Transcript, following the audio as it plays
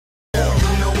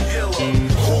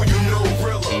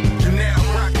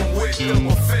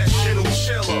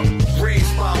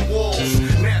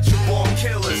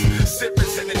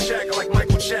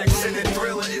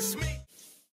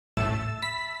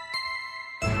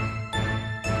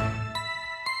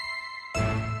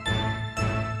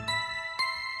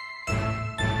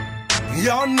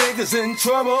Y'all niggas in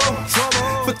trouble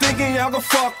for thinking y'all gon'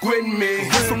 fuck with me.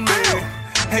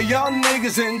 Hey, y'all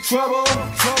niggas in trouble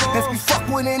if you fuck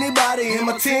with anybody in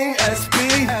my team,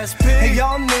 SP. Hey,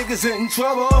 y'all niggas in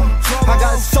trouble. I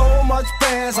got so much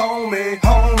fans on me,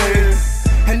 homie.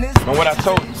 And what I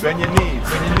told you, bend your knees,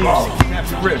 snap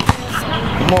your wrist.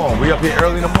 Come on, we up here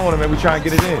early in the morning, man. We try and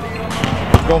get it in.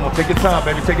 Go on, take your time,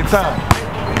 baby, take your time.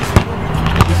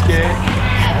 You scared?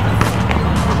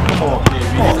 Come on, kid.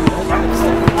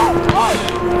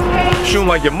 Shooting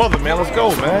like your mother, man. Let's go,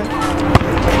 man.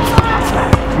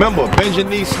 Remember, bend your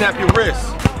knees, snap your wrist.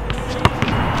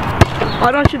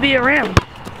 Why don't you be around?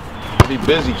 I be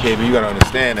busy, KB. You gotta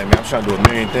understand that, man. I'm trying to do a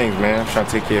million things, man. I'm trying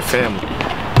to take care of family.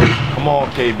 Come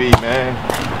on, KB, man.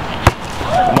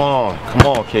 Come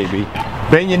on, KB.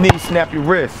 Bend your knees, snap your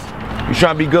wrist. You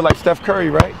trying to be good like Steph Curry,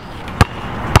 right?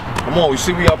 Come on, we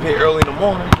see we up here early in the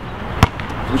morning.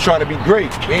 We trying to be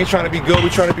great. We ain't trying to be good, we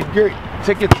trying to be great.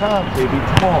 Take your time, KB,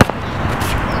 come on.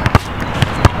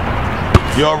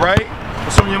 You alright?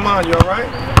 What's on your mind, you alright?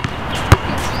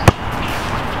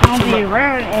 I don't be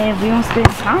around and we don't spend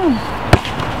time.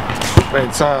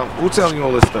 Spend time? Who telling you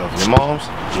all this stuff? Your moms?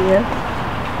 Yeah.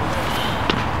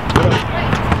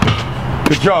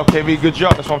 Good job, KB, good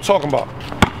job. That's what I'm talking about.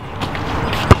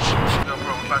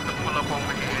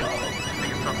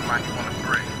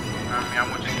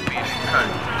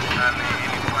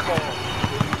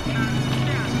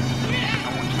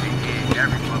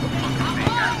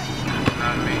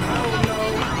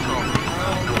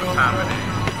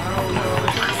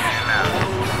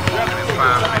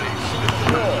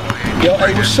 Yo,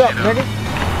 hey, what's up, nigga?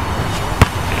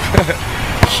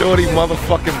 Shorty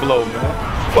motherfucking blow,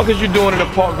 man. What is you doing in the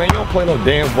park, man? You don't play no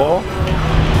damn ball.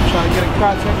 Trying to get in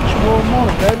contact with you tomorrow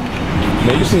morning, baby.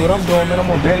 Man, you see what I'm doing, man?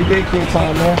 I'm on daddy daycare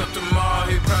time, man.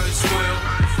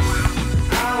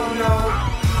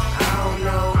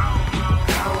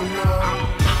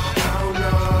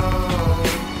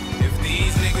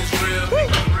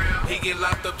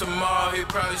 Locked up tomorrow, he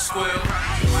probably squeal.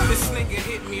 This nigga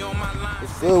hit me on my line.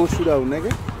 What's good with you though,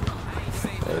 nigga?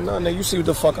 Ain't nothing, nigga. You see what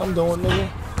the fuck I'm doing, nigga?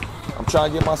 I'm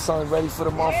trying to get my son ready for the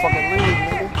motherfucking league,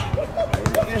 nigga.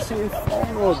 I can't see your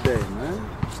phone all day, man.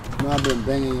 You know, I've been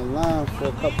banging your line for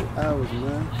a couple hours,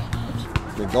 man.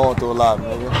 Been going through a lot,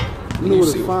 nigga. You knew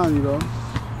where to find you, though.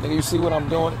 Nigga, you see what I'm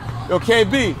doing? Yo,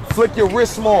 KB, flick your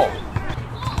wrist small.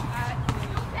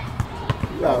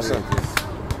 You out here just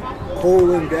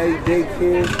holding daddy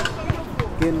daycare,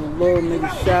 getting a little nigga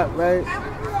shot, right?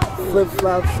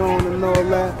 Flip-flops on and all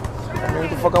that. I mean, what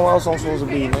the fuck else I'm supposed to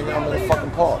be, nigga? I'm in the fucking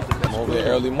park. I'm over there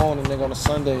early morning, nigga, on a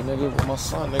Sunday, nigga, with my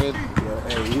son, nigga. Yo,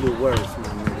 hey, you the worst, my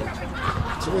nigga.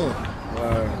 What you mean?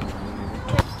 Word, my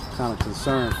nigga. Kind of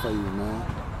concerned for you, man.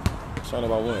 Concerned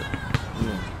about what?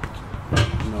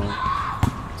 You know,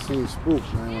 seen Spook,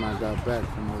 man, when I got back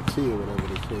from OT or whatever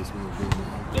the case may be, man.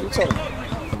 What you talking about?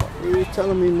 He was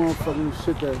telling me motherfucking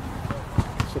shit that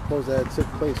supposed to have took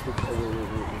place with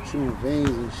shooting veins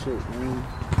and shit, man.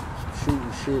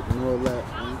 Shooting shit and all that,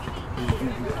 man.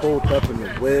 You pulled up in the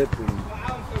whip and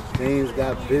veins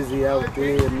got busy out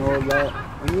there and all that.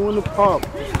 And you in the park,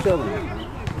 just chilling, man.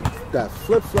 Got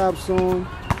flip-flops on,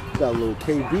 got a little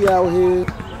KB out here.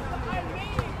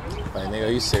 Like, nigga,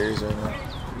 are you serious right now? Yeah,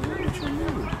 what you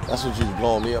mean? That's what you was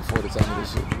blowing me up for, to tell me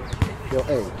this shit. Yo,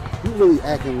 hey, you really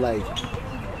acting like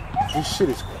this shit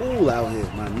is cool out here,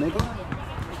 my nigga.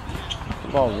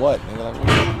 About what, nigga?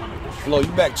 Like, Flo,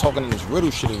 you back talking in this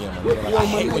riddle shit again, my nigga. Like, I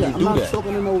hate when you do I'm that. not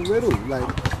talking in no riddle.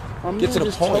 Like, my Get to man the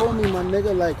just point. told me, my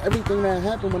nigga, like, everything that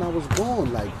happened when I was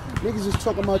gone. Like, niggas just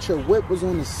talking about your whip was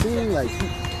on the scene. Like,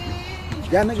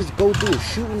 y'all niggas go through a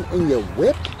shooting in your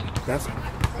whip? That's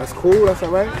cool? That's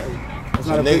all right? Like, that's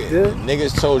not a big deal?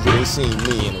 Niggas told you they seen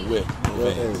me in the whip.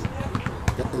 Yo, hey,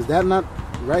 is that not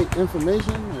right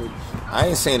information? Like, I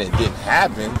ain't saying it didn't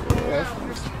happen.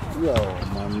 Yo,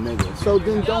 my nigga. So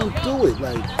then don't do it.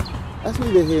 Like, that's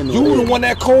neither here nor You there. the one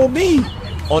that called me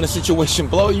on the situation,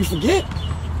 blow. You forget?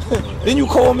 Then you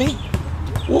call me.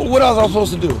 What else I'm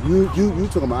supposed to do? You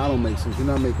talking about I don't make sense. You're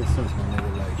not making sense, my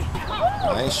nigga. Like,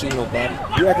 I ain't shooting nobody.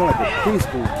 you acting like a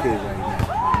preschool kid right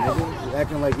now, my nigga. You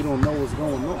acting like you don't know what's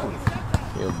going on.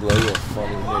 Yo, blow, you a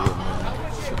funny nigga, man.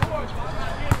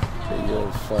 You're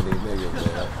a funny nigga,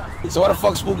 man. So why the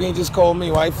fuck Spook ain't just called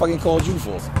me? Why he fucking called you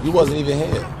for? You wasn't even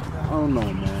here. I don't know,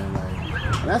 man.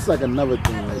 Like, that's like another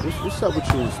thing. Like, what's up with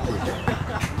you and Spook?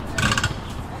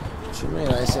 What you mean?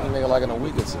 I ain't seen a nigga like in a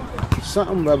week or two.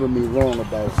 Something rubbing me wrong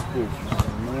about Spook, man.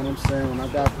 You know what I'm saying? When I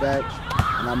got back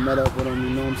and I met up with him, you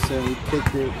know what I'm saying? We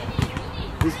kicked it.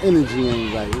 His energy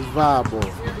ain't right. His vibe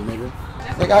off, my nigga.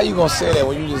 Nigga, how you gonna say that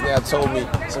when you just now told me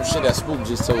some shit that Spook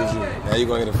just told you? Now you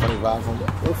gonna get a funny vibe from me?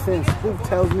 Listen, Spook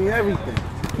tells me everything.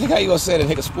 Nigga, how you gonna say that?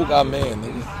 Nigga, Spook our man,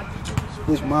 nigga.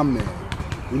 Spook my man.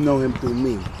 You know him through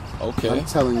me. Okay. I'm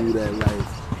telling you that, like,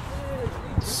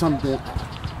 something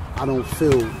I don't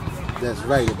feel that's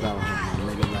right about him,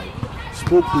 my nigga. Like,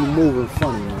 Spook be moving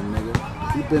funny, my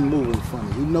nigga. He been moving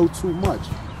funny. He know too much.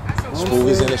 Spook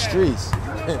is in the streets.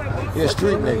 He a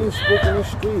street nigga. Spook in the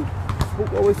street.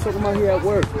 Spook always talking about he at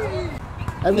work.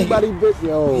 Everybody bit,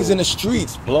 yo. He's in the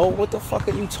streets, Blow. What the fuck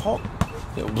are you talking?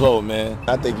 Yo, Blow, man.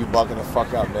 I think you bucking the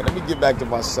fuck out, man. Let me get back to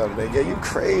my son, man. Yeah, you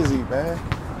crazy, man.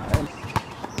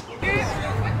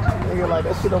 Nigga, like,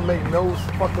 that shit don't make no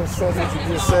fucking sense what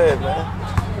you just said, man.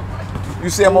 You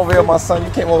see I'm over here, my son.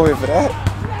 You came over here for that?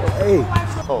 Hey,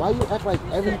 why you act like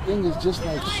everything is just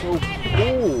like so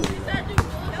cool?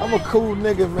 I'm a cool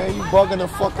nigga, man. You bugging the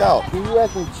fuck out. You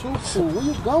acting too cool. Where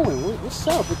you going? What's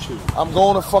up with you? I'm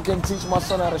going to fucking teach my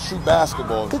son how to shoot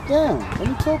basketball. Sit down. Let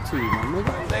me talk to you, my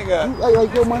nigga. Nigga. You,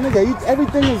 like, yo, my nigga,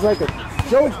 everything is like a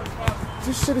joke.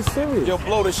 This shit is serious. Yo,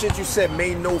 Blow, the shit you said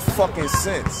made no fucking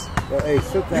sense. Yo, hey,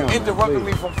 sit down. You interrupted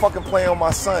me from fucking playing on my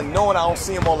son, knowing I don't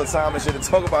see him all the time and shit, to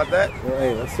talk about that. Yo,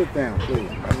 hey, let's sit down, please.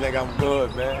 My nigga, I'm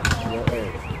good, man. Yo,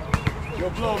 hey.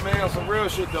 Yo, Blow, man, on some real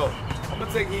shit, though. I'm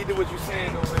gonna take heed to what you're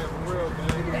saying, though, man, for real,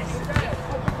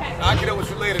 man. I'll get up with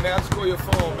you later, man. I'll just call your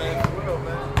phone, man. For real,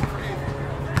 man.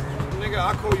 Nigga,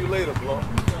 I'll call you later, Blow.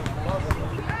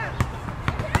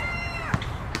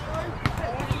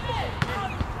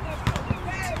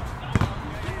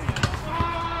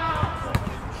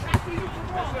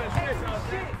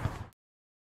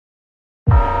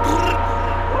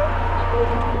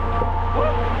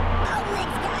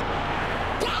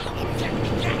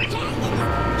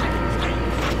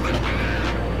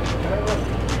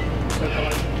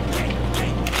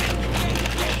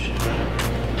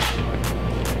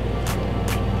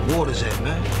 Water's at,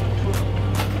 man.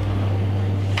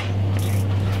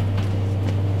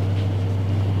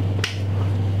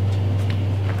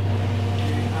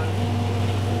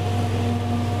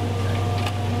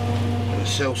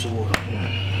 Seltzer water.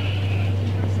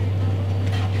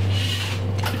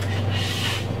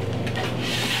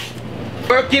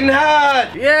 Working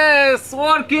hard. Yes,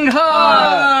 working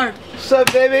hard. What's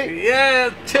up, baby?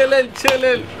 Yeah,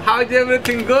 chillin'. How's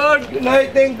everything good? You know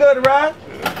everything good, right?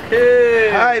 Okay.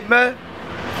 All right, man.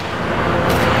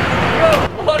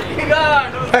 Yo, working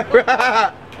hard.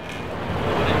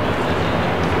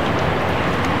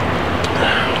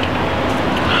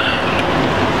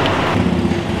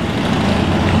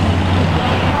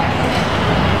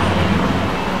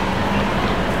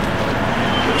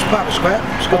 What's poppin', Scrap?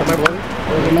 What's good, my brother?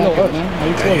 You know what, man? How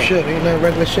you feeling? Shit, ain't nothing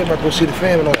regular shit. I'm about to go see the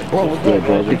fam and all that. Bro, what's good,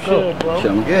 bro? Good, bro.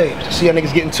 Yeah, see y'all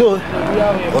niggas getting to it.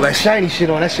 All that shiny shit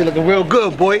on. That shit looking real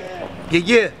good, boy.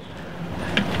 Yeah.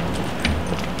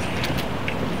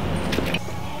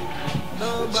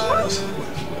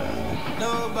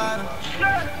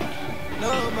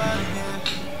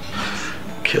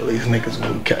 Kill these niggas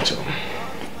when we catch them.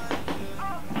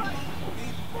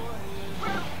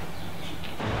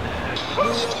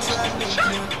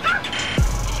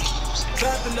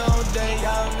 Clapping all day,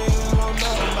 y'all niggas won't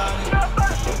know about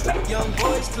it. Young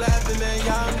boys clapping, man,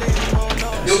 y'all niggas won't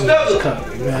know. Yo,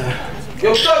 Douglas. Man.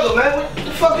 Yo, Douglas, man, what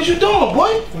the fuck is you doing,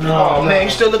 boy? Oh, man,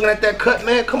 you still looking at that cut,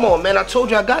 man? Come on, man, I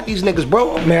told you I got these niggas,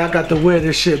 bro. Man, I got to wear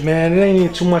this shit, man. It ain't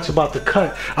even too much about the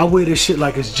cut. I wear this shit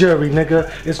like it's jury,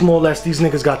 nigga. It's more or less these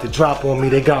niggas got the drop on me.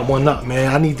 They got one up,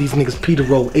 man. I need these niggas Peter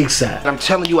roll ASAP. I'm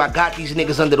telling you, I got these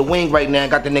niggas under the wing right now. I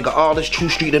got the nigga all this True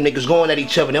Street, them niggas going at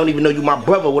each other. They don't even know you my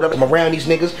brother, whatever. I'm around these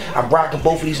niggas. I'm rocking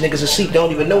both of these niggas a seat. They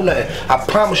don't even know nothing. I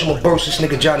promise I'm gonna burst this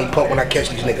nigga Johnny Pump when I catch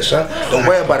these niggas, son. Don't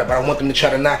worry about it, but I want them to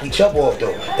try to knock each other off,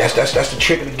 though. That's the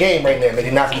trick of the game right there, man.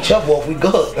 They knock each other off, we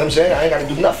good. You know what I'm saying? I ain't gotta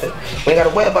do nothing. We ain't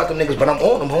gotta worry about them niggas, but I'm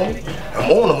on them, homie.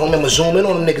 I'm on them, homie. I'm gonna zoom in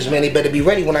on them niggas, man. They better be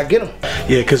ready when I get them.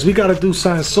 Yeah, cause we gotta do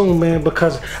something soon, man,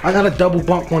 because I gotta double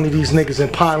bump one of these niggas in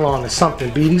pylon or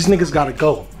something, B. These niggas gotta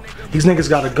go. These niggas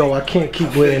gotta go. I can't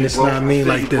keep wearing this, not mean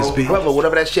like this, B. Brother,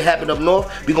 whatever that shit happened up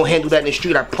north, we gonna handle that in the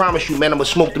street. I promise you, man. I'm gonna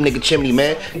smoke them nigga chimney,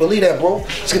 man. Believe that, bro.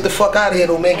 Let's get the fuck out of here,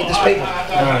 though, man. Get this paper.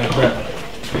 Alright, bro.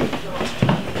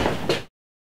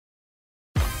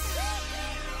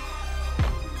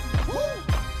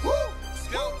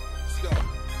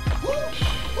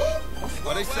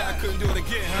 Well, they said I couldn't do it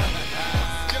again, huh?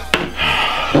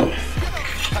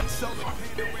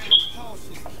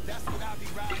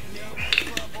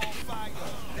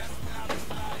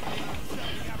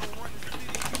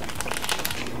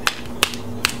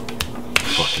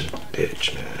 Fucking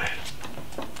bitch, man.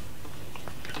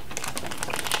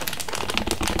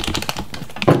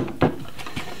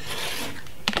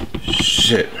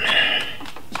 shit.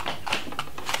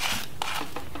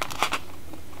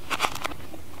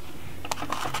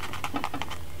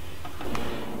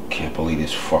 Can't believe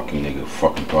this fucking nigga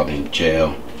fucking brother in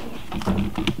jail.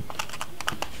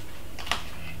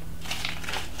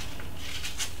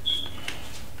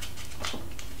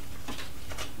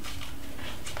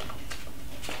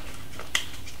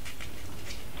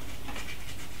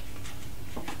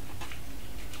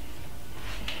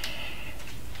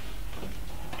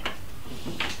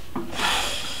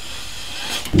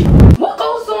 What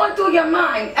goes on through your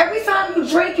mind? Every time you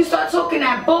drink, you start talking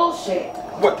that bullshit.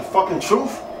 What, the fucking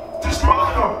truth? This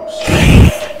my house.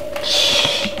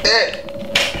 Shit.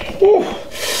 Ooh.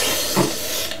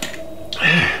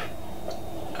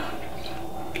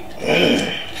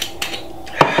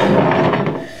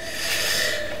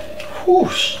 Ooh,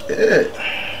 shit.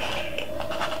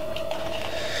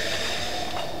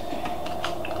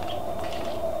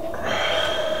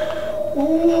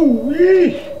 Ooh,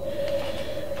 wee.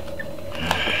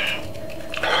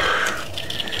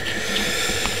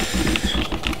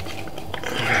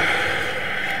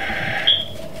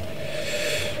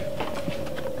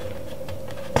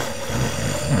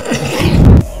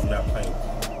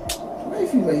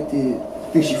 Right there.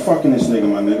 Think she fucking this nigga,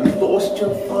 my nigga. Lost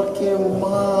your fucking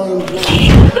mind, bro.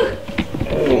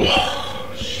 Oh,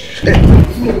 shit.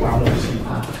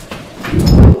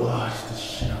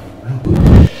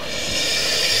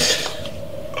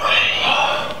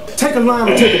 Take a line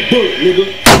and take a bullet, nigga.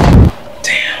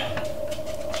 Damn.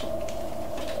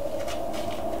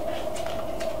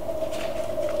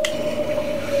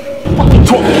 What you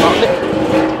talking about, nigga?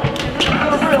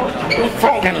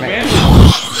 Fucking man.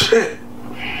 Shit.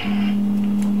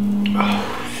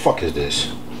 Fuck is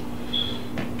this?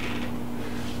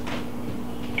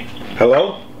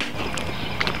 Hello?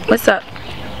 What's up?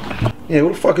 Yeah, who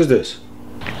the fuck is this?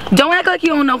 Don't act like you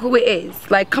don't know who it is.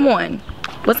 Like, come on.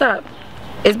 What's up?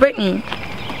 It's Brittany.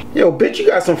 Yo, bitch, you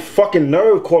got some fucking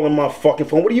nerve calling my fucking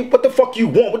phone. What the fuck you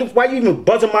want? Why you even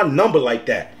buzzing my number like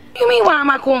that? What do you mean, why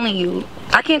am I calling you?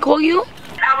 I can't call you?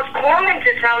 I was calling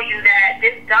to tell you that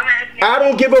this dumbass... I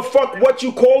don't give a fuck what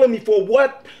you calling me for.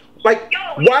 What? Like,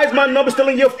 why is my number still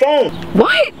in your phone?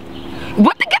 What?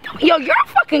 What the get? Yo, you're a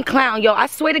fucking clown, yo. I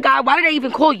swear to God, why did I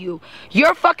even call you?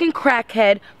 You're a fucking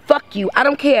crackhead. Fuck you. I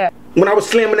don't care. When I was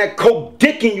slamming that coke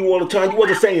dick in you all the time, you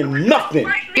wasn't saying nothing.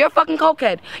 You're a fucking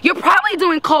cokehead. You're probably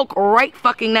doing coke right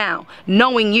fucking now,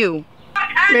 knowing you.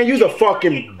 Man, you's a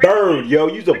fucking bird, yo.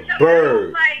 You's a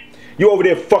bird. You over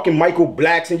there fucking Michael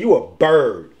Blackson. You a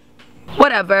bird.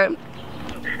 Whatever.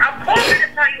 I'm calling to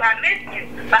tell you I miss you,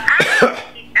 but I don't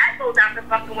keep that goes out the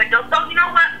fucking window, so you know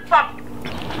what? Fuck you.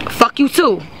 Fuck you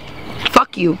too.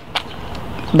 Fuck you.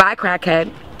 Bye,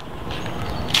 crackhead.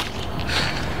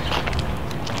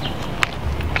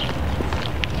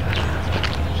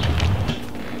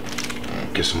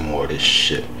 Get some more of this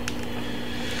shit.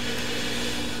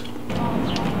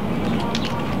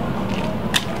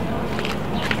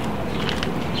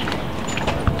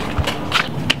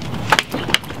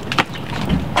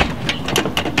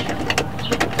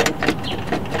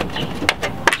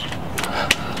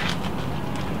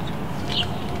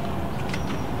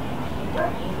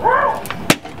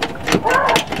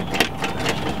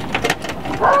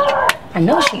 I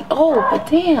know she old, but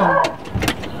damn.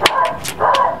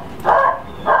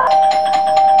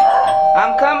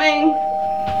 I'm coming.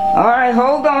 All right,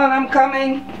 hold on, I'm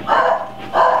coming.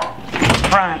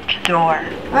 Front door.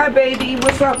 Hi, baby.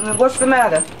 What's up? What's the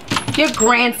matter? Your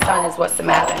grandson is what's the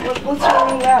matter. What's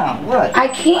wrong now? What? I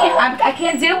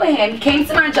can't deal with him. He came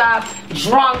to my job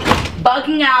drunk,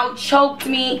 bugging out, choked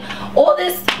me, all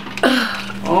this.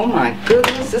 Oh my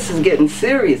goodness, this is getting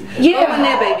serious. Yeah. Go in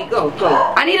there, baby. Go,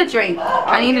 go. I need a drink.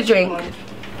 I need a drink.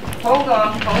 Hold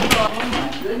on, hold on. Oh my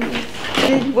goodness.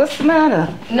 Hey, what's the matter?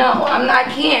 No, I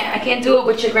can't do it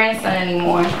with your grandson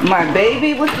anymore. My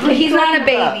baby? What He's not a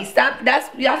baby. Stop. That's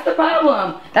the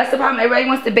problem. That's the problem. Everybody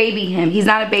wants to baby him. He's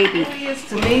not a baby. He is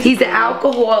to me. He's an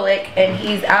alcoholic and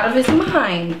he's out of his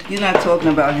mind. You're not talking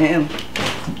about him.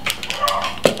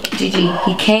 Gigi,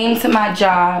 he came to my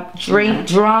job,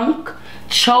 drunk,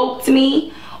 choked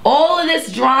me, all of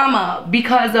this drama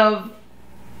because of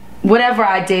whatever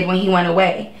I did when he went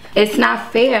away. It's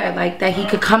not fair, like, that he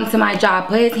could come to my job,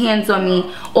 put his hands on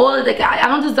me, all of the, I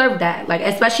don't deserve that, like,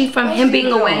 especially from him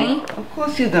being away. Of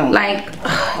course you don't. Like,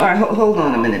 all right, hold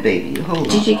on a minute, baby. Hold on.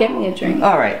 Gigi, get me a drink.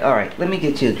 All right, let me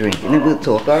get you a drink and then we'll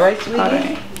talk. All right, sweetie? All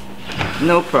right.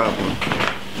 No problem.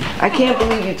 I can't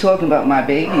believe you're talking about my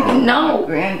baby. No.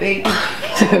 My grandbaby.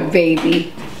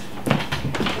 Baby.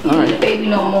 All right. Baby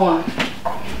no more.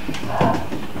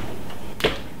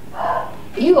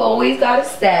 You You always got a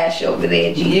stash over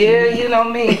there, Gigi. Yeah, you know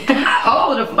me.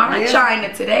 Oh, the fine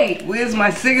china today. Where's my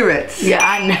cigarettes? Yeah,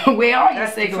 I know. Where are your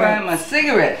Find cigarettes? my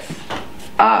cigarettes.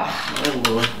 Oh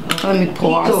Lord. Let me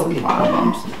pour out some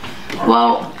problems.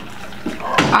 Well,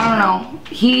 I don't know.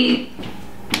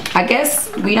 I guess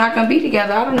we're not gonna be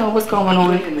together. I don't know what's going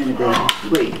on. Wait a minute, baby.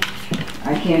 Wait.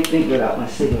 I can't think without my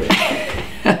cigarettes.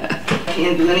 I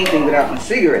can't do anything without my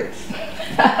cigarettes.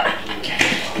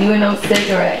 You and no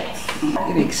cigarettes.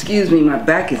 Excuse me, my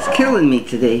back is killing me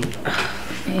today.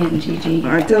 Man, Gigi.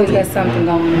 I tell you. There's something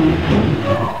going on.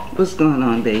 What's going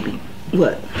on, baby?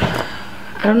 What?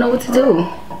 I don't know what to do.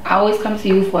 I always come to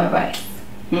you for advice.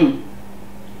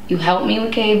 You helped me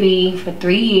with KB for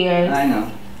 3 years. I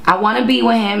know. I want to be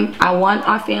with him. I want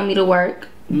our family to work.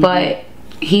 But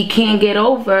he can't get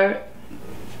over.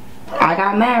 I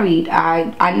got married.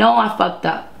 I know I fucked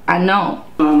up. I know.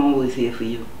 I'm always here for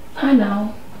you. I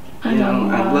know. I know.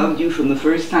 I loved you from the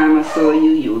first time I saw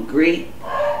you. You were great.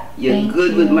 You're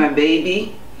good with my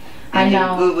baby. I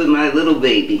know. You're good with my little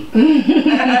baby.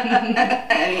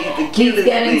 He's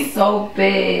getting so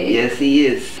big. Yes, he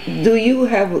is. Do you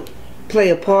play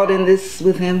a part in this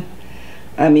with him?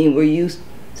 I mean, were you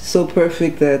so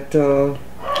perfect that...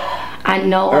 I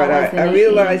know. I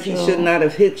realize he should not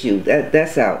have hit you.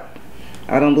 That's out.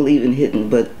 I don't believe in hitting,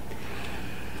 but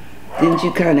didn't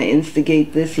you kind of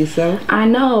instigate this yourself? I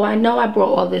know I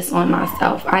brought all this on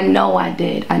myself. I know I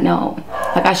did. I know.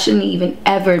 Like, I shouldn't even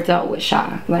ever dealt with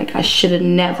Sha. Like, I should have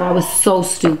never. I was so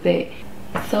stupid.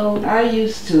 So I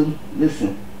used to.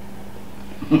 Listen.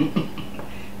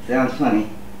 Sounds funny.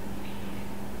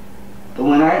 But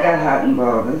when I got hot and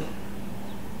bothered,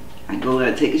 I go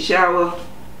and I take a shower.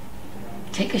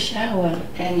 Take a shower.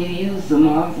 And you use the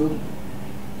nozzle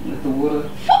with the water.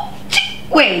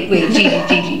 Wait,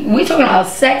 Gigi. We talking about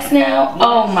sex now?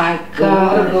 Oh my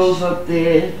God. The water goes up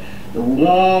there. The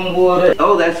warm water.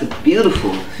 Oh, that's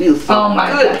beautiful. Feels so good. Oh my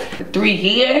God. 3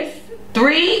 years?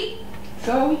 3?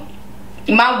 So?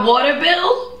 My water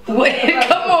bill? Wait,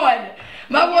 come on.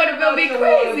 My water bill be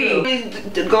crazy.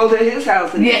 To go to his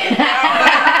house and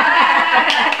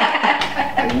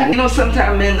You know,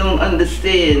 sometimes men don't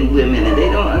understand women, and they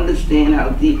don't understand how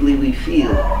deeply we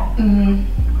feel.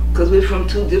 Because we're from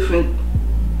 2 different,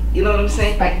 you know what I'm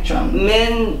saying? Spectrum.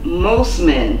 Most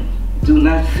men do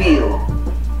not feel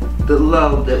the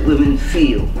love that women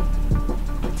feel.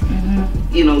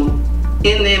 You know,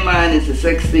 in their mind it's a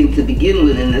sex thing to begin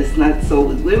with, and it's not so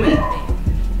with women.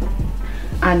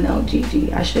 I know,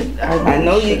 Gigi. I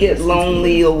know you get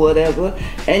lonely or whatever.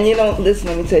 And you know, listen,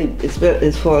 let me tell you,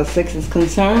 as far as sex is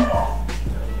concerned,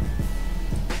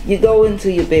 you go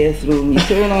into your bathroom, you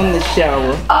turn on the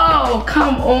shower. Oh,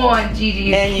 come on,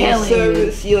 Gigi. And you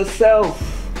service yourself.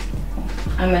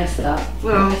 I messed up.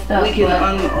 Well, we can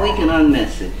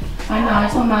unmess it. I know, I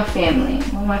just want my family.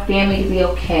 I want my family to be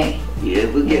okay. Yeah,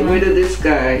 we'll get rid of this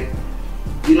guy.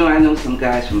 You know, I know some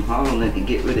guys from Harlem that could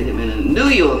get rid of him in New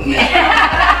York now.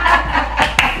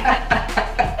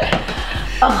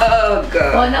 Oh,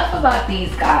 God. Well, enough about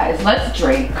these guys. Let's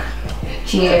drink.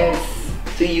 Cheers.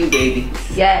 To you, baby.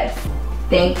 Yes.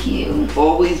 Thank you.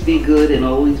 Always be good and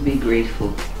always be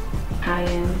grateful. I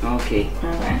am. Okay.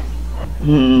 All right.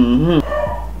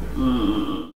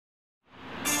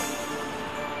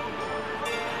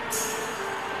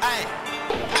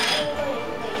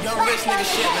 Young rich nigga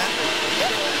shit, man.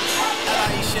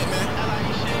 LIE shit, man.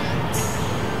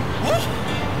 Woo!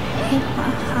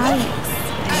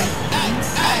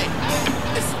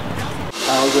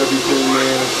 How's everything,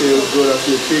 man? It feels good. I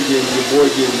feel big, your boy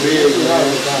getting big, man.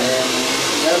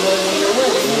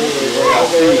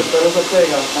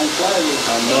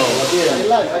 I know.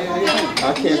 I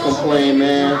can't complain,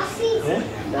 man.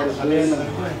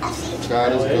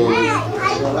 God is good.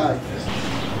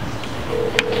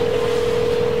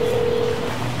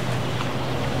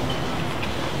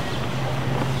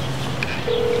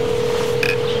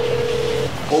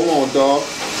 Hold on, dog.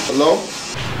 Hello?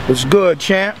 What's good,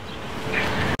 champ?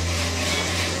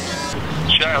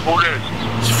 Champ, who this?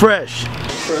 It's Fresh.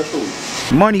 Fresh who?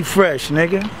 Money Fresh,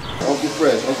 nigga. Uncle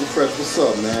Fresh, what's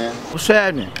up, man? What's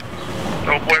happening?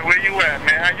 Oh boy, where you at,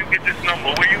 man? How you get this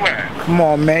number? Where you at? Come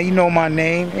on, man. You know my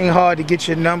name. Ain't hard to get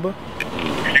your number. Did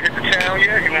you get to town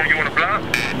yet? You on the block?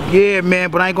 Yeah, man,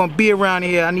 but I ain't gonna be around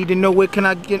here. I need to know how can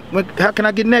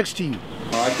I get next to you?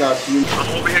 I got you. I'm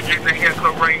over here getting a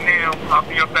haircut right now. I'll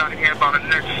be up out of here about the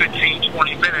next 15,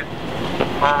 20 minutes.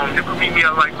 You can meet me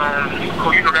at like, you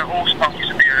know that old spot we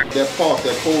used to be at? That park,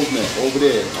 that Posnet, over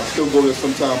there. I still go there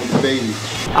sometime with the baby.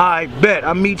 I bet.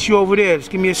 I'll meet you over there. Just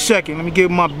give me a second. Let me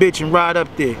get my bitch and ride up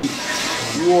there.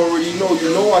 You already know. You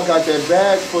know I got that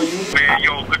bag for you. Man,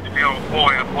 yo, good to be on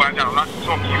boy. Boy, I got a lot to talk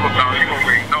talk to you about. You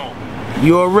already know.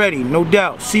 You already, no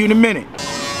doubt. See you in a minute.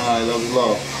 Alright, love you,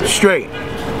 love. Straight.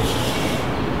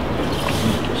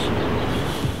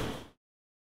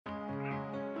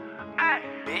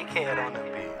 Big head on the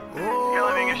beat.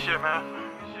 Yellow nigga shit, man.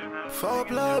 Fuck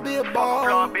blood, be a boss.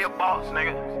 Blood, be a boss,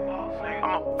 nigga.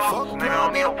 I'm a boss, nigga. I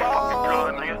don't need no fucking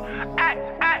blood, nigga. Ay.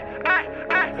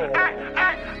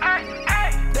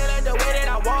 They like the way that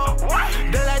I walk.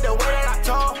 They like the way that I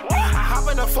talk. I hop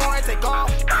in the phone and take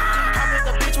off. Hop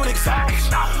in the bitch with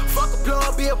exhaust. Fuck a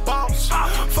plug, be a boss.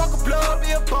 Fuck a plug,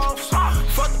 be a boss.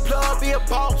 Fuck the plug, be a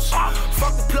boss.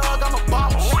 Fuck the plug, I'm a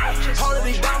boss. All of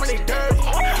these diamonds, they dirty.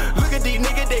 Look at these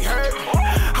niggas, they hurt.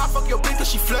 I fuck your bitch cause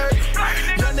she flirt.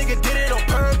 Young nigga did it on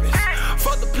purpose.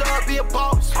 Fuck the plug, be a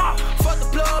boss. Fuck the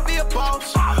plug, be a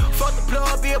boss. Fuck the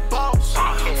plug, be a boss.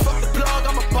 Fuck the plug,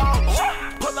 I'm a boss.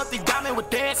 Pull up the diamond with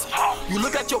dancing. You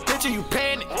look at your bitch and you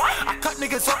panic. I cut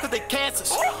niggas off cause they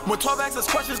cancers. When 12 asks us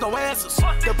questions, no answers.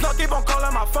 The plug keep on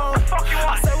calling my phone.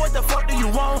 I say, what the fuck do you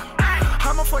want?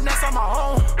 I'm a finesse on my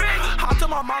own. I told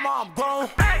my mama I'm grown.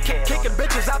 Kicking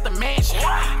bitches out the mansion.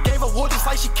 Gave her wood just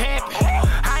like she camping.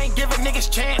 I ain't giving niggas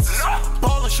chances.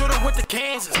 Ball and shooter with the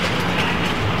Kansas.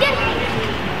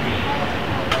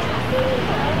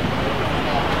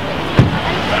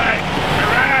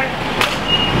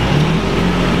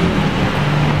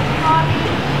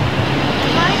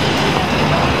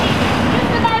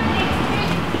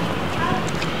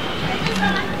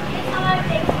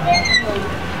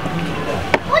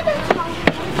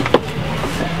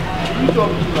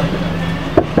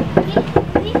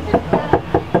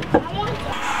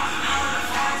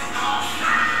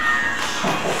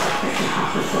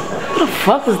 What the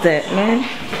fuck was that, man?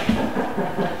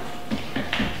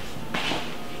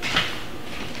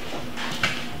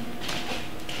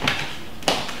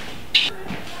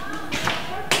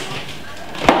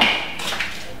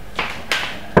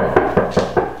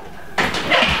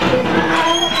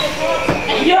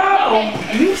 Yo,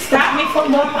 you stopped me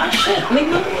from doing my shit,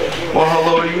 nigga. Well,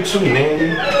 hello to you too,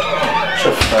 Nandy.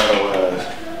 Shut the fat old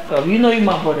ass. Oh, you know you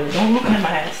my brother. Don't look at my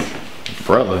ass.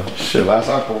 Brother, shit, last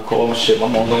I could call him shit. My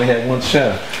mom only had one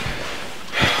child.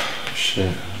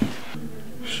 Shit.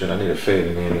 Shit, I need a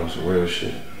favor, Nandy, on some real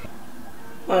shit.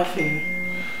 What for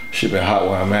you? Shit been hot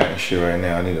where I'm at and shit right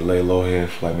now. I need to lay low here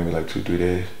for like maybe like 2-3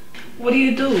 days. What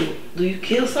do? Do you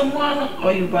kill someone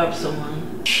or you rob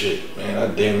someone? Shit, man, I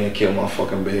damn near killed my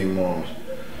fucking baby moms.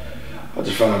 I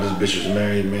just found out this bitch was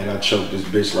married, man. I choked this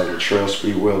bitch like a trail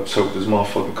speed well choked this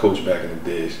motherfucking coach back in the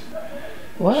days.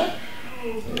 What?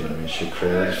 Yeah, I mean, shit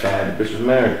crazy. I just found out the bitch was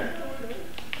married.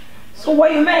 So why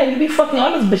you mad? You be fucking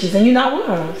all those bitches and you not with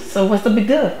them. So what's the big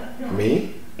deal?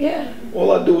 Me? Yeah.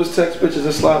 All I do is text bitches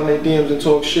and slide in their DMs and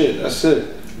talk shit. That's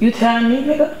it. You telling me,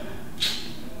 nigga?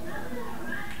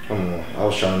 Come on. I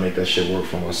was trying to make that shit work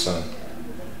for my son.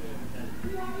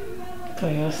 For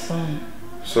your son.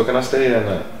 So can I stay here or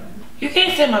not? You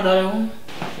can't stay in my daughter's room.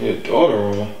 Your daughter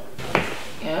room?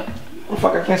 Yep. What the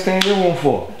fuck I can't stay in your room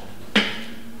for?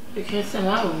 You can't stay in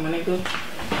my room, my nigga.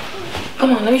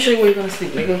 Come on, let me show you where you're gonna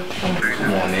sleep, nigga. Come on,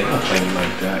 man. Don't play me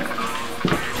like that.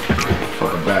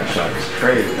 Fucking back shot is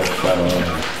crazy. That flat on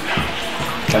ass.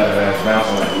 Had that ass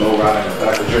bouncing like a low rider in the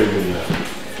Dr. Dre video.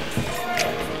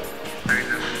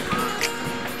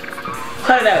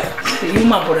 Cut it out. You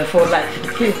my brother for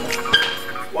life. Here.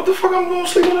 What the fuck I'm gonna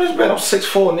sleep on this bed? I'm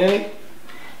 6'4", Nanny.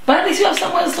 But at least you have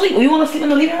somewhere to sleep. You wanna sleep in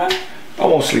the living room? I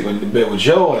won't sleep in the bed with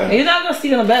your ass. You're not gonna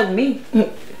sleep in the bed with me.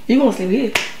 You gonna sleep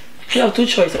here. You have two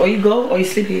choices. Or you go or you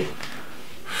sleep here.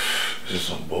 This is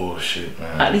some bullshit,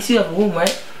 man. At least you have a room,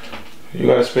 right? You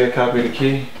got a spare copy of the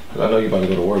key? Cause I know you about to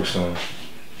go to work soon.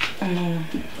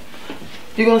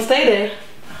 You're gonna stay there.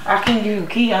 I can't give you a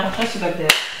key. I don't trust you like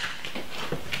that.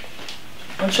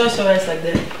 I don't trust your ass like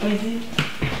that. Crazy.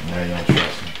 Yeah, you don't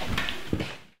trust me.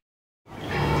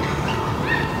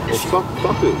 Well,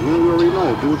 fuck it. You already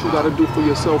know. Do what you gotta do for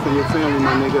yourself and your family,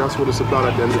 my nigga. That's what it's about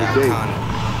at the end of the day.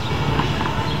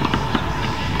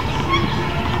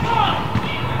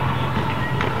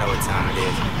 Know what time it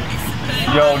is.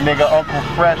 Yo, nigga, Uncle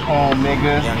Fresh home,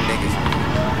 nigga. Young niggas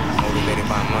motivated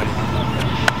by money.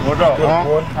 What up, huh?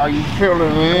 Boy. How you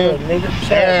feeling, man?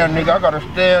 Damn, nigga, I gotta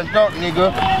stand up,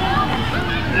 nigga.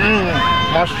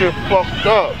 My shit fucked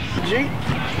up. G?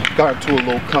 Got into a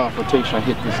little confrontation. I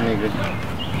hit this nigga.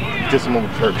 Just some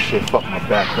old jerk shit fucked my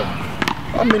back up.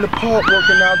 I'm in the park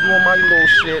working out, doing my little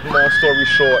shit. Long story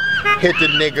short, hit the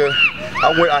nigga.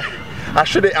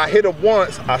 I hit him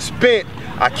once. I spent.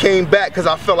 I came back because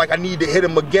I felt like I needed to hit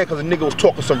him again because the nigga was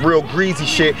talking some real greasy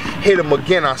shit. Hit him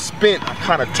again, I spent. I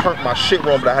kind of turned my shit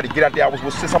wrong, but I had to get out there. I was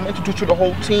with sis. I'm gonna introduce you to the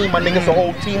whole team. My nigga's the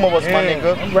whole team of us, my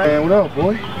nigga. Man, what up,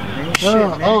 boy?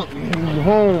 Shit, man. You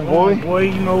home, boy. Boy,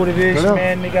 you know what it is,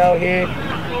 man. Nigga out here.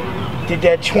 Did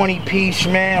that 20 piece,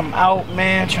 man. I'm out,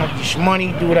 man. Trying to get some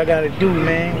money, do what I gotta do,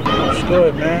 man. It's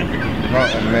good, man.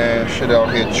 Nothing, man. Shit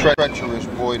out here treacherous,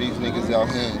 boy. These niggas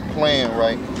out here ain't playing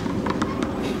right.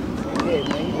 Yeah,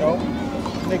 man, you know.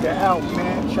 Nigga out,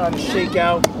 man. Trying to shake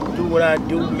out, do what I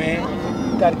do,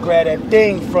 man. Gotta grab that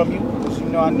thing from you. Cause, you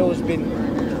know, I know it's been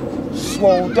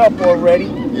swolled up already.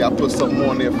 Yeah, I put something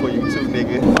on there for you too,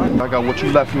 nigga. I got what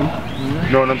you left me.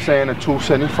 You know what I'm saying? A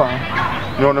 $2.75.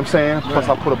 You know what I'm saying? Plus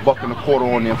I put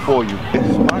 $1.25 on there for you.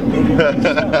 My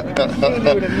nigga. Seen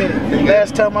you in a minute.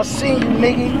 Last time I seen you,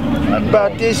 nigga, you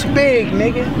about this big,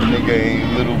 nigga. Nigga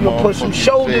ain't little you put some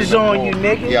shoulders on you,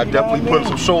 nigga. Yeah, I definitely put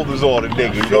some shoulders on it,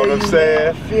 nigga. You know what I'm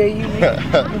saying? I feel you,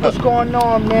 nigga. What's going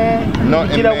on, man?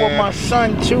 Nothing, get up man. with my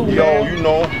son too, Yo, man. you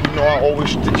know, I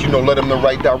always, let him in the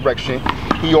right direction.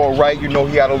 He all right, you know,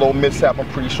 he had a little mishap. I'm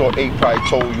pretty sure A probably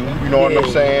told you. You know what I'm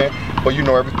saying? But you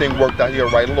know, everything worked out here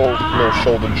right. Little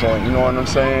shoulder joint. You know what I'm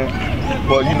saying?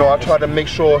 But you know, I try to make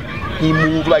sure he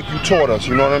moved like you taught us.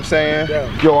 You know what I'm saying?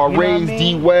 Yeah. Yo, I raised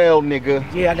D well, nigga.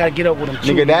 Yeah, I gotta get up with him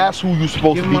too. Nigga, that's who you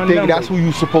supposed to be thinking. That's who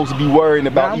you supposed to be worrying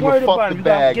about. Even fuck the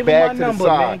bag, bag to the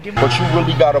side. But you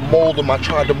really gotta mold him. I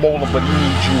tried to mold him, but he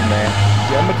needs you, man.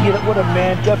 Yeah, I'm gonna get up with him,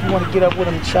 man. Definitely want to get up with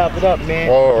him and chop it up, man.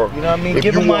 Or you know what I mean?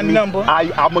 Give him my number.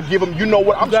 I'm gonna give him. You know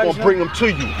what? I'm just gonna bring him to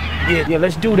you. Yeah,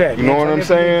 let's do that. You know what I'm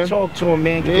saying? Talk to him,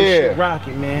 man. Get this shit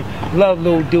rocking, man. Love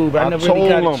little dude, but I never really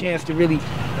got a chance to really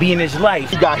be in his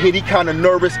life. He got hit. He kind of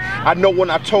nervous. I know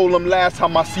when I told him last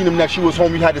time I seen him that she was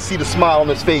home, you had to see the smile on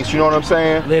his face. You know what I'm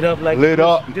saying? Lit up like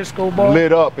disco ball.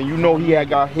 Lit up, and you know he had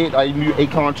got hit. I knew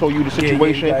Akon told you the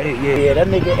situation. Yeah, that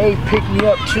nigga A picked me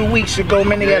up 2 weeks ago,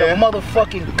 man. They had a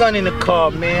motherfucking gun in the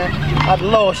car, man. I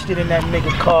lost it in that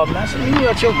nigga car, man. I said, you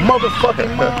got your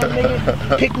motherfucking mind,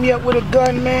 nigga. Pick me up with a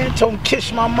gun, man. Told him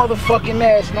kiss my motherfucking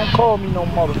ass. Don't call me no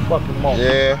motherfucking mother.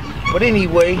 Yeah. But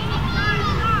anyway,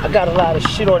 I got a lot of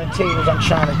shit on the tables I'm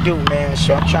trying to do, man.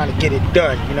 So I'm trying to get it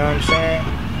done. You know what I'm saying?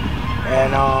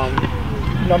 And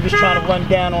you know, I'm just trying to run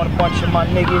down on a bunch of my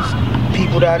niggas,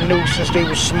 people that I knew since they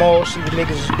was small, see what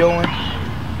niggas is doing.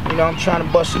 You know, I'm trying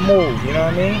to bust a move. You know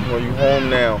what I mean? Well, you home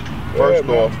now. First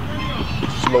off,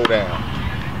 slow down.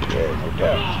 Yeah, no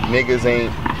doubt. Niggas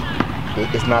ain't.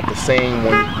 It's not the same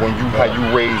when you how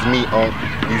you raise me,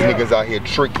 These niggas out here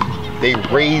tricky. They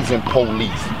raising police.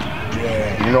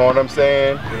 Yeah. You know what I'm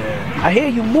saying? Yeah. I hear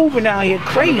you moving out here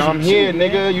crazy. I'm here,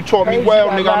 nigga. You taught me well,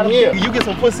 nigga. I'm here. You get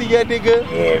some pussy yet, nigga?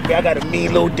 Yeah, man, I got a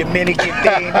mean little Dominican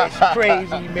thing. That's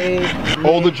crazy, man.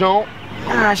 Older Joan?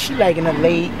 Nah, she like in the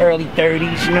early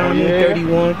 30s, you know what I mean?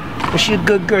 31. But she a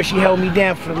good girl. She held me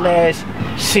down for the last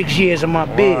 6 years of my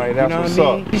bid. Right, you know what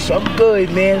I mean? So I'm good,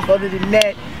 man. Other than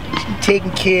that, she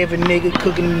taking care of a nigga,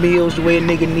 cooking the meals the way a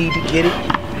nigga need to get it.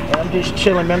 And I'm just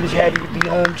chilling, man. I'm just happy to be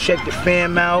home, check the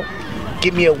fam out.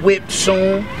 Get me a whip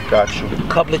soon. Got you. A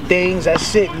couple of things.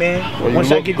 That's it, man. Well,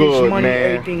 once I get this money,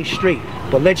 everything's straight.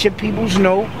 But let your peoples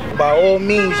know, by all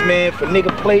means, man, if a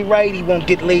nigga play right, he won't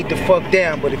get laid the fuck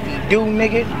down. But if he do,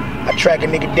 nigga, I track a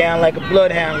nigga down like a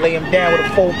bloodhound, lay him down with a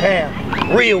 4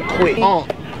 pound. Real quick.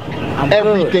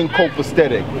 Everything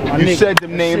copacetic. You said the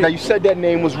name. Now you said that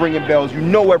name was ringing bells. You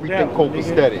know everything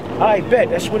copacetic. I bet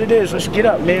that's what it is. Let's get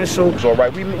up, man. So it's all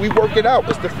right. We work it out.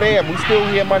 It's the fam. We still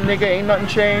here, my nigga. Ain't nothing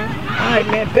changed. All right,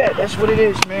 man. Bet that's what it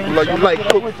is, man. Like you like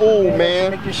cook food,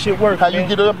 man. Make this shit work. How you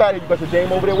get up out of it? You got the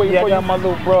dame over there waiting for you? Yeah, I got my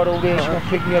little brother over there. She's gonna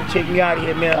pick me up, take me out of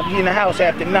here, man. I'll be in the house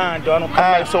after 9, though. I don't come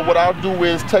out. So what I'll do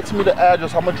is text me the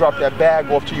address. I'm gonna drop that bag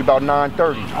off to you about 9:30.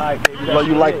 All right, baby. Like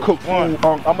you like cook food.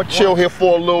 I'm gonna chill here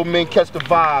for a little minute, catch the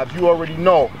vibes. You already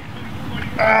know.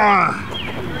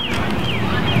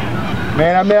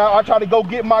 Man, I tried to go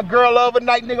get my girl the other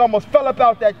night, nigga. Almost fell up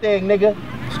out that thing, nigga.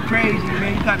 It's crazy,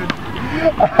 man. You gotta.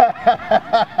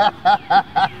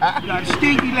 You got a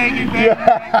stinky leg in, baby. You know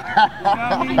what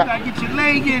I mean? You gotta get your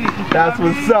leg in it. That's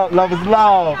what's up. Love is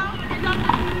love.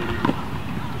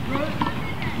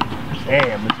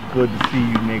 Damn, it's good to see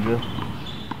you, nigga.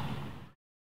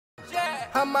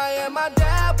 I might have my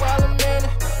dad while I'm in it.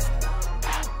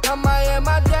 I might have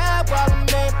my dad while I'm in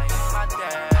it.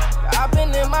 I've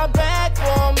been in my bag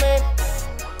for a minute.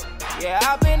 Yeah,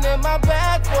 I've been in my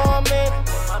bag for a minute.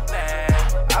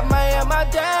 I might have my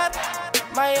dad.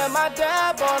 Might have my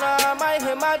dad on her. I might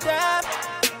hit my dad.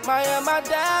 Might have my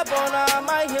dad on her. I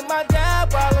might hit my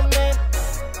dad while I'm in it.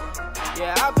 Yo.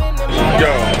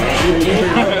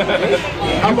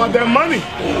 How about that money?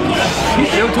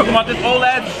 You talking about this old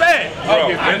ass bag.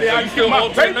 Bro, I still owe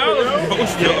 $10.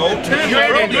 Still owe $10. You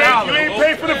ain't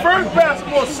paid for the first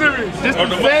basketball series. This the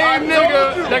same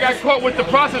nigga that got caught with the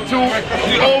prostitute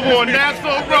over on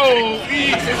Nassau Road.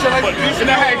 And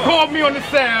I had called me on the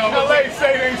cell. LA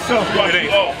say it ain't so. It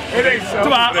ain't so. It ain't so.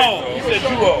 You said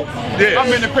you owe. Yeah.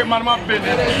 I'm in the crib, mind my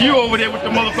business. You over there with the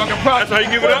motherfucking prostitute. That's how you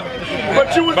give it up?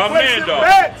 But you was my man, dog.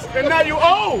 bets, and now you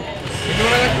owe.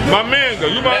 My man, though.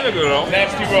 You my nigga, though.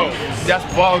 Nasty road. That's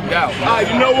bugged out.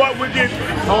 You know what? We get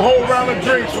a whole round of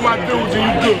drinks for my dudes, and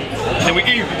you good. And we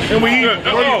even. And we even.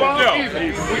 We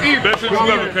even. Best thing you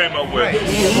ever came up with.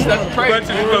 That's crazy. Best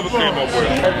thing you ever came up with.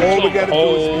 All we gotta do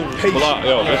is be patient.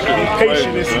 Yo, that shit is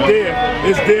Patient is there.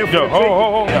 It's there for the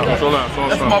hold on. Slow down.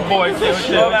 That's my boy.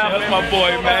 Chill. That's my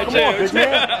boy, man. Chill.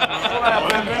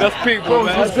 That's people,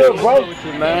 man. What's good, bro?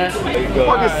 Man.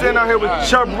 Fucking sitting out here with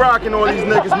Chubb Rock and all these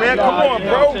niggas, man. Come on,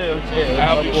 bro.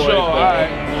 I'll be sure. All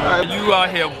right. You out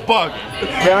here bugging.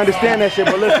 Yeah, I understand that shit,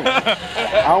 but listen,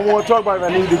 I don't want to talk about it. I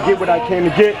need to get what I came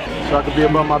to get so I can be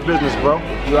about my business, bro.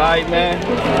 You alright, man?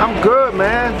 I'm good,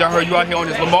 man. I heard you out here on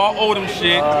this Lamar Odom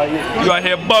shit. Yeah. You out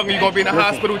here bugging. You gonna be in the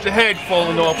hospital with your head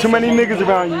falling off. Too many niggas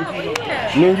around you.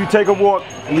 Me and you take a walk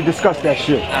and we discuss that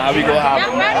shit. Nah, we go hop.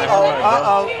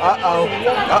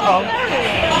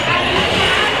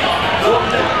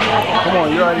 Come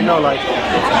on, you already know, like,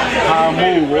 how I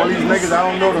move. All these niggas,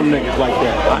 I don't know them niggas like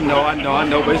that. I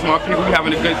know, but it's my people. We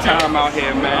having a good time out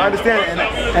here, man. I understand it,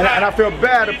 and I feel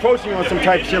bad approaching you on some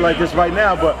type of shit like this right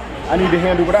now, but I need to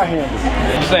handle what I handle.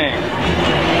 I'm saying.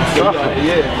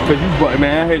 Yeah, because you,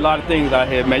 man, I hear a lot of things out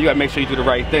here, man. You gotta make sure you do the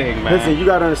right thing, man. Listen, you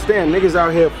gotta understand, niggas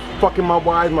out here fucking my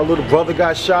wives, my little brother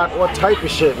got shot, all type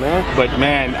of shit, man. But,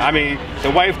 man, I mean,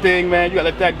 the wife thing, man, you gotta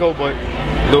let that go, but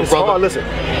little it's brother. Hard. Listen,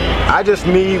 I just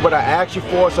need what I asked you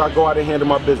for, so I go out and handle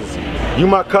my business. You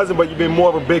my cousin, but you've been more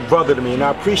of a big brother to me, and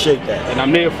I appreciate that. And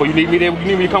I'm there for you. You need me there? You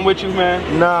need me to come with you, man?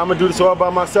 Nah, I'm gonna do this all by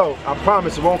myself. I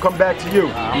promise it won't come back to you.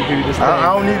 I'm gonna give you this thing.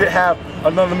 I don't need to have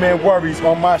another man's worries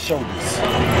on my shoulders.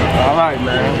 All right,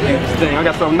 man. Give me this thing. I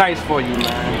got something nice for you,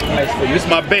 man. Nice for you. This is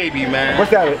my baby, man.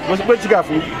 What's that? What you got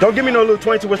for me? Don't give me no little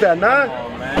 22. What's that? 9? Oh,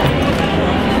 man.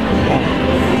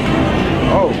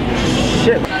 Oh.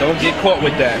 Shit. Don't get caught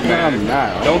with that, man. I'm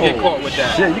not. Don't get caught with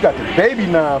that. Shit, you got the baby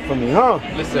 9 for me, huh?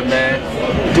 Listen, man.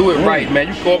 Do it right, man.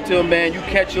 You go up to him, man. You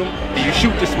catch him, and you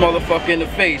shoot this motherfucker in the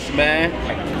face, man.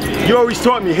 You always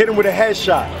taught me, hit him with a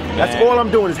headshot. That's all I'm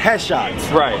doing is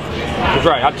headshots. Right. That's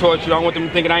right. I taught you. I don't want them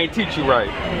thinking I ain't teach you right.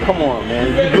 Come on, man.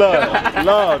 You blood.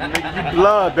 Love, nigga. You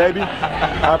blood, baby.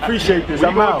 I appreciate this.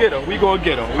 I'm out. We gonna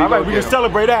get him. All right, we can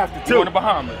celebrate after, too. We going to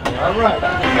Bahamas. All right.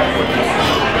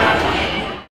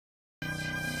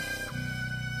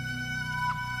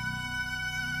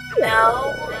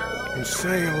 No. I'm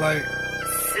saying, like,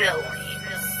 Silly.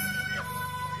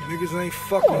 niggas ain't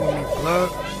fucking with me, blood.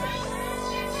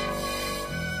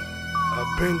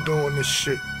 I've been doing this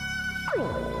shit.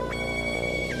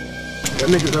 That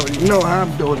niggas already know how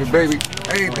I'm doing it, baby.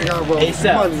 Anything I want money,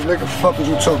 nigga, fuck what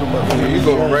you talking about? Yeah, you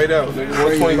going right out, nigga.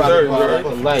 123rd,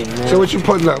 bro. So what you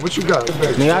putting up? What you got?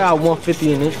 Nigga, I got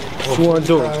 150 in it. What you wanna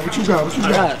do? What you got? What you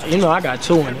got? You know I got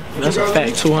 200. That's a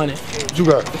fact, 200. What you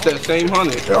got? It's that same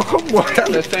 100. Yo, come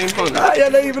on. That same 100. I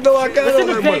don't even know I got What's all in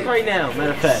the that bank money. right now,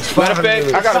 matter of fact? Matter of fact,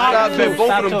 I got a side bet.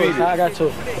 Both of them beat it. I got 2.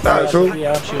 Two?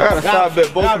 Yeah, I'm sure. I got a side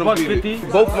bet. Both of them beat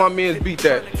it. Both of my men's beat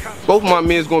that. Both of my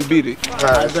men's gonna beat it.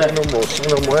 Alright, say no more. Say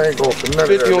no more. I ain't going for none of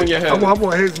that. 50 on your head. I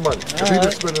want his money. Cause he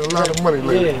been spending a lot of money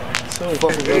lately. Yeah. So,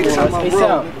 Peace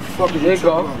out. Fuck there you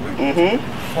go.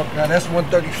 Fuck now, that's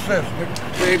 135th.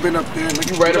 Nigga. They ain't been up there.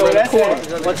 Nigga. You right around the corner.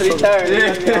 133rd.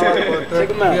 Yeah. Check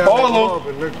him out.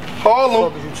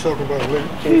 Harlem. What you talking about,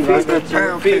 nigga? That's that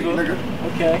pound cake, nigga.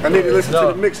 Okay. I need to listen to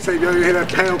the mixtape. Y'all hear that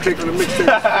pound cake on the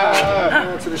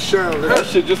mixtape? To the show, nigga. That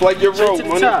shit just like your road,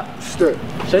 money. Step.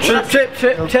 Trip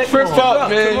up,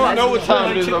 man. You know what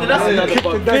time it is. Trip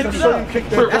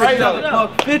right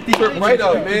up. 50. Trip right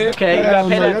up, man. Okay, you gotta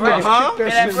pay that rent.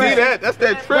 You see that? That's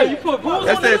that trip.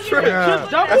 That's that trip.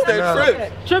 That's that trip.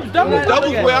 Trip's double.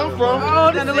 Double where I'm from.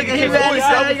 Oh, then look at him. You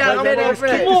gotta pay that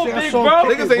rent. Come on, big bro.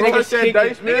 Niggas ain't touch that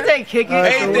dice, man. Niggas ain't kicking.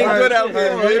 Anything good out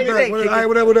here, man. Alright,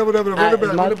 whatever.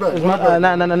 Run it back.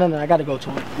 No. I gotta go to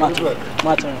him.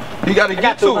 My turn. You gotta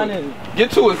get to it.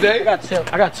 Get to it, Zay. I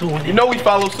got 200. You know we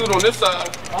follow suit on this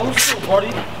side. Follow suit, Brody.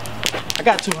 I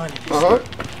got 200.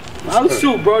 Follow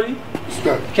suit, Brody.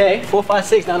 Okay,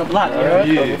 456 down the block.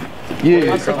 Yeah.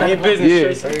 Mind your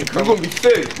business, Tracy. You gonna be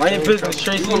sick. Mind your business,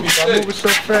 Tracy. You gonna be I'm sick. moving so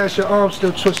fast, your arms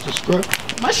still twisted, scrub.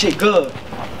 My shit good.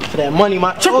 for that money,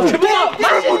 my triple ding ding,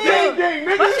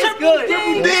 nigga. My shit's good.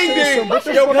 Ding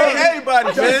ding. Yo, pay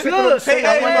everybody, man. Pay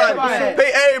everybody.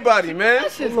 Pay everybody, man.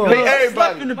 Pay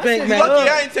everybody. In the bank, man. Lucky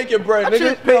I ain't take your bread,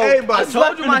 nigga. Pay everybody. I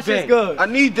told you my shit's good. I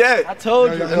need that. I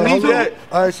told you. I need that.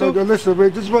 All right, so listen,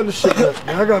 man. Just run the shit back,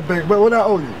 man. I got bank, but what I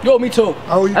owe you? You owe me too.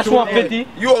 I owe you. That's 150.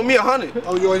 You owe me 100.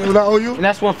 Oh, you owe you? What I owe you? And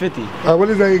that's 150. All right, what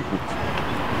is that equal?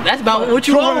 That's about what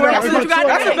you owe. That's what you got.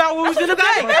 That's about what was in the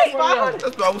bank. That's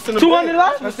about what's in the bank. $200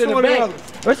 left? What's in the bank?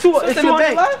 It's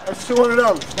 $200 left? That's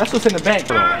 $200. That's what's in the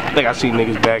bank. I think I see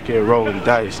niggas back here rolling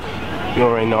dice. You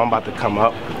already know I'm about to come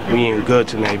up. We ain't good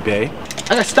tonight, babe.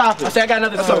 I gotta stop it. I said I got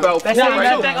another. That's about that's four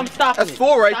right right there. I'm stopping. That's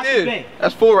four right there.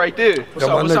 That's four right there. What's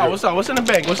up? What's up? What's in the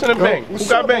bank? What's in the bank? Who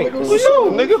got bank? Who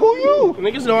you? Nigga, who you?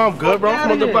 Niggas know I'm good, bro. I'm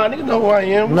from the bottom. Niggas know who I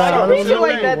am. I don't read you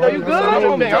like that though. You good?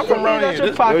 I'm from around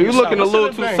here. Yo, you looking a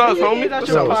little too sus, homie.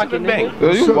 What's up? What's in the bank?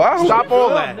 Yo, you wild. Stop all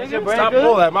that. Stop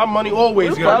all that. My money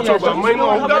always good. I'm talking about money.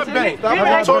 Who got bank?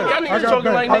 I'm talking. Y'all niggas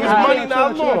talking like niggas money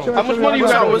now. How much money you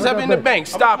got? What's up in the bank?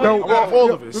 Stop it. I want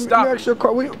all of it. Stop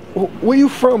it. Where you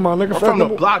from, my nigga? I'm from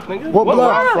the block, nigga. What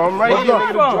block? I'm from right here,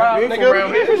 nigga.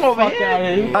 Around here.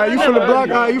 Alright, you from the block?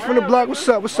 Alright, you from the block? What's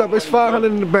up? What's up? It's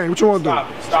 500 in the bank. What you want to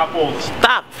do? Stop all this.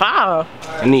 Stop. 5.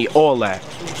 I need all that.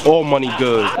 All money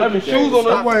good. Having shoes on.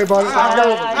 Don't worry about it. I got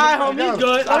it. Alright, homie,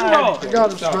 good. Let me roll. I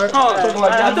got it, man.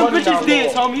 Let them bitches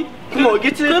dance, homie. Come on,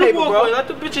 get to the paper, bro. Let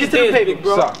them bitches dance, paper,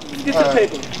 bro. Get to the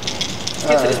paper.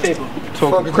 Get to this paper.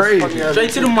 Talking crazy.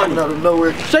 Straight to the money.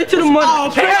 Straight to the money.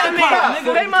 Oh, pay that man,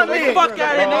 nigga. Pay my man. Fuck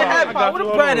out of here, nigga. Have fun. Where the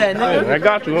bread at, nigga? I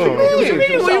got you. What you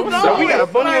mean? Where you going? We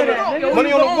got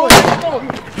money on the wood.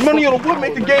 Money on the wood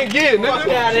make the game yeah, nigga. Fuck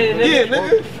out of here, nigga. Yeah,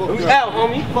 nigga. We out,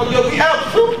 homie. Yo, we out.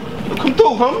 Come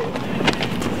through, homie.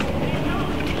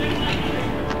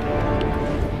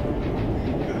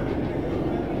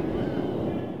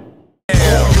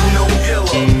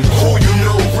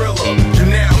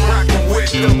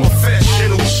 The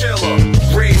professional chiller,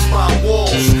 raised by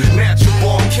wolves, natural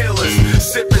born killers,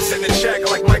 sippers in the check